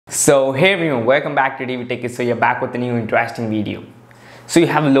So hey everyone, welcome back to Techies. So you're back with a new interesting video. So you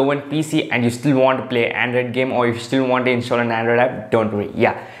have a low-end PC and you still want to play Android game, or you still want to install an Android app, don't worry.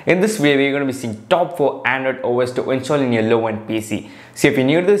 Yeah, in this video we're going to be seeing top 4 Android OS to install in your low-end PC. So if you're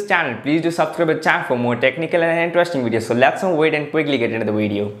new to this channel, please do subscribe to the channel for more technical and interesting videos. So let's not wait and quickly get into the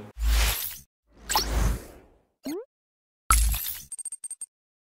video.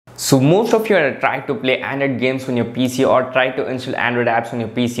 So most of you are trying to play Android games on your PC or try to install Android apps on your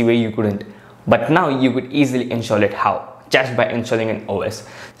PC where you couldn't. But now you could easily install it. How? Just by installing an OS.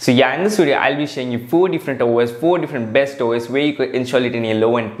 So yeah, in this video I'll be showing you 4 different OS, 4 different best OS where you could install it in your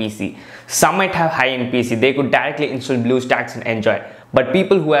low-end PC. Some might have high-end PC, they could directly install BlueStacks and enjoy. But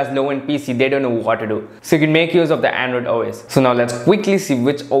people who has low-end PC, they don't know what to do. So you can make use of the Android OS. So now let's quickly see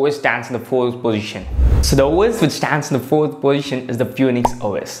which OS stands in the 4th position. So the OS which stands in the 4th position is the Phoenix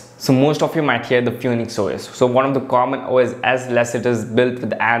OS. So most of you might hear the Phoenix OS. So one of the common OS as well as it is built with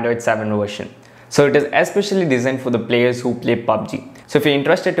the Android 7 version. So it is especially designed for the players who play PUBG. So if you're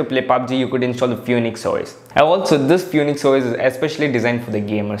interested to play PUBG, you could install the Phoenix OS. And also this Phoenix OS is especially designed for the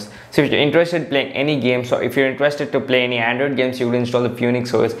gamers. So if you're interested in playing any games, or if you're interested to play any Android games, you could install the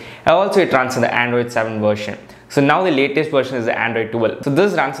Phoenix OS. And also it runs on the Android 7 version. So now the latest version is the Android 12. So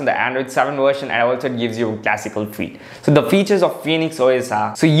this runs on the Android 7 version and also it gives you a classical feel. So the features of Phoenix OS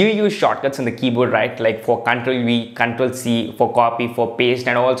are, so you use shortcuts on the keyboard, right? Like for Ctrl V, Ctrl C, for copy, for paste,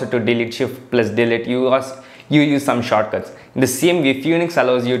 and also to delete, Shift plus delete, you use some shortcuts. In the same way, Phoenix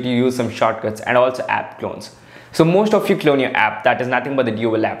allows you to use some shortcuts and also app clones. So most of you clone your app, that is nothing but the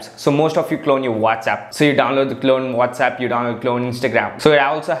dual apps. So most of you clone your WhatsApp. So you download the clone WhatsApp, you download clone Instagram. So it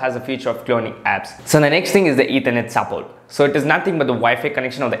also has a feature of cloning apps. So the next thing is the Ethernet support. So it is nothing but the Wi-Fi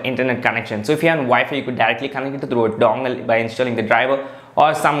connection or the internet connection. So if you have Wi-Fi, you could directly connect it through a dongle by installing the driver,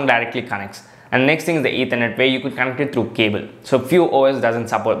 or some directly connects. And next thing is the Ethernet, where you could connect it through cable. So few OS doesn't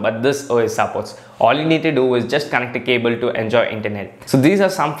support, but this OS supports. All you need to do is just connect a cable to enjoy internet. So these are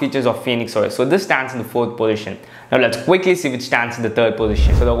some features of Phoenix OS. So this stands in the 4th position. Now let's quickly see which stands in the 3rd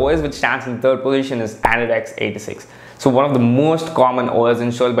position. So the OS which stands in the 3rd position is Anode X86. So one of the most common OS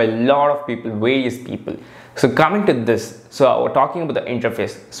installed by a lot of people, various people. So coming to this, so we're talking about the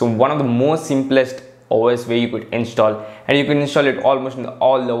interface. So one of the most simplest OS where you could install, and you can install it almost in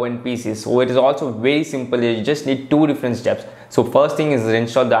all low-end PCs. So it is also very simple. You just need 2 different steps. So first thing is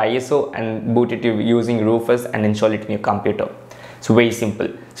install the ISO and boot it using Rufus and install it in your computer. So very simple.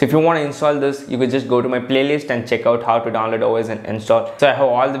 So if you want to install this, you could just go to my playlist and check out how to download OS and install. So I have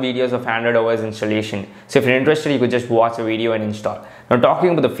all the videos of Android OS installation. So if you're interested, you could just watch a video and install. Now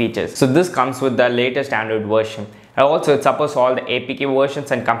talking about the features. So this comes with the latest Android version. And also it supports all the APK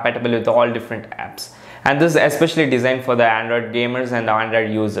versions and compatible with all different apps. And this is especially designed for the Android gamers and the Android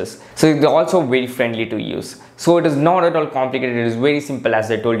users. So it's also very friendly to use. So it is not at all complicated, it is very simple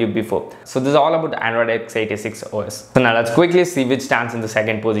as I told you before. So this is all about the Anode X86 OS. So now let's quickly see which stands in the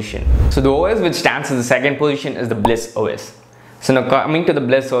 2nd position. So the OS which stands in the 2nd position is the Bliss OS. So now coming to the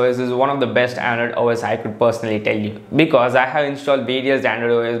Bliss OS is one of the best Android OS I could personally tell you, because I have installed various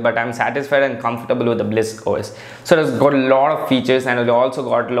Android OS, but I'm satisfied and comfortable with the Bliss OS. So it has got a lot of features and it also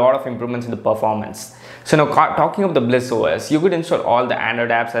got a lot of improvements in the performance. So now talking of the Bliss OS, you could install all the Android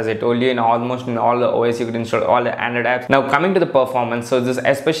apps as I told you, and almost in all the OS you could install all the Android apps. Now coming to the performance, so this is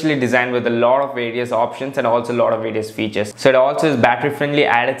especially designed with a lot of various options and also a lot of various features. So it also is battery friendly,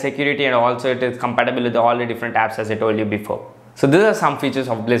 added security, and also it is compatible with all the different apps as I told you before. So these are some features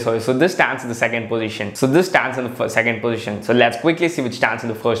of Bliss OS. So this stands in the 2nd position. So this stands in the 2nd position. So let's quickly see which stands in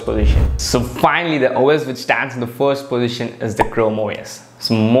the 1st position. So finally the OS which stands in the 1st position is the Chrome OS.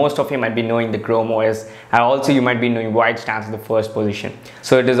 So most of you might be knowing the Chrome OS, and also you might be knowing why it stands in the 1st position.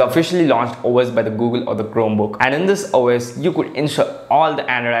 So it is officially launched OS by the Google or the Chromebook, and in this OS you could install all the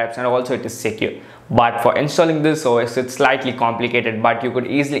Android apps, and also it is secure. But for installing this OS, it's slightly complicated, but you could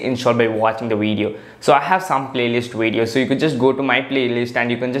easily install by watching the video. So I have some playlist videos, so you could just go to my playlist and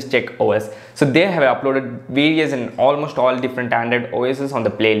you can just check OS. So they have uploaded various and almost all different Android OSs on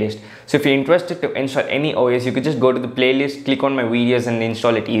the playlist. So if you're interested to install any OS, you could just go to the playlist, click on my videos and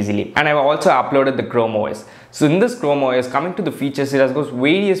install it easily. And I've also uploaded the Chrome OS. So in this Chrome OS, coming to the features, it has got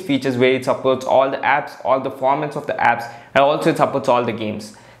various features where it supports all the apps, all the formats of the apps, and also it supports all the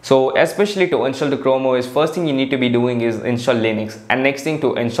games. So especially to install the Chrome OS, first thing you need to be doing is install Linux, and next thing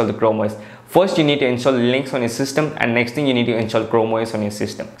to install the Chrome OS. First you need to install Linux on your system, and next thing you need to install Chrome OS on your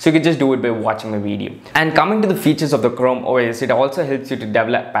system. So you can just do it by watching my video. And coming to the features of the Chrome OS, it also helps you to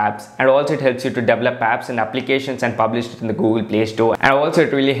develop apps, and also it helps you to develop apps and applications and publish it in the Google Play Store. And also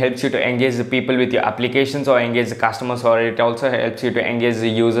it really helps you to engage the people with your applications, or engage the customers, or it also helps you to engage the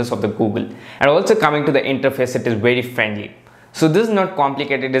users of the Google. And also coming to the interface, it is very friendly. So this is not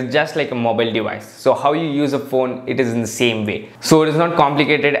complicated, it's just like a mobile device. So how you use a phone, it is in the same way. So it is not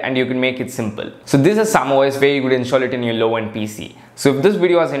complicated and you can make it simple. So this is some OS where you could install it in your low-end PC. So if this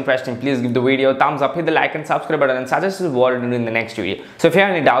video was interesting, please give the video a thumbs up, hit the like and subscribe button, and suggest us what to do in the next video. So if you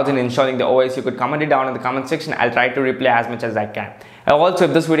have any doubts in installing the OS, you could comment it down in the comment section. I'll try to reply as much as I can. And also,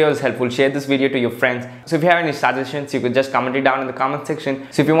 if this video is helpful, share this video to your friends. So if you have any suggestions, you could just comment it down in the comment section.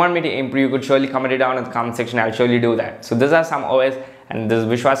 So if you want me to improve, you could surely comment it down in the comment section. I'll surely do that. So these are some OS, and this is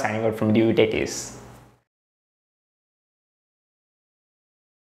Vishwa signing out from 2GB Techies.